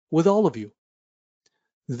Tao with all of you.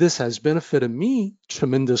 This has benefited me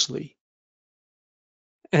tremendously.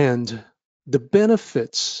 And the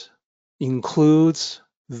benefits includes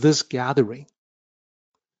this gathering.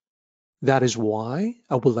 That is why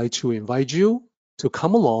I would like to invite you to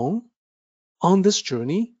come along on this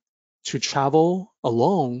journey, to travel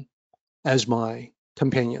along as my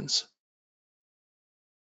companions.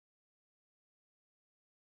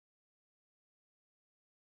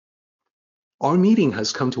 Our meeting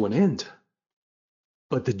has come to an end,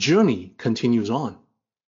 but the journey continues on.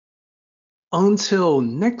 Until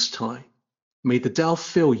next time, may the Tao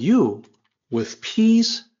fill you with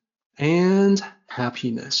peace and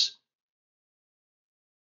happiness.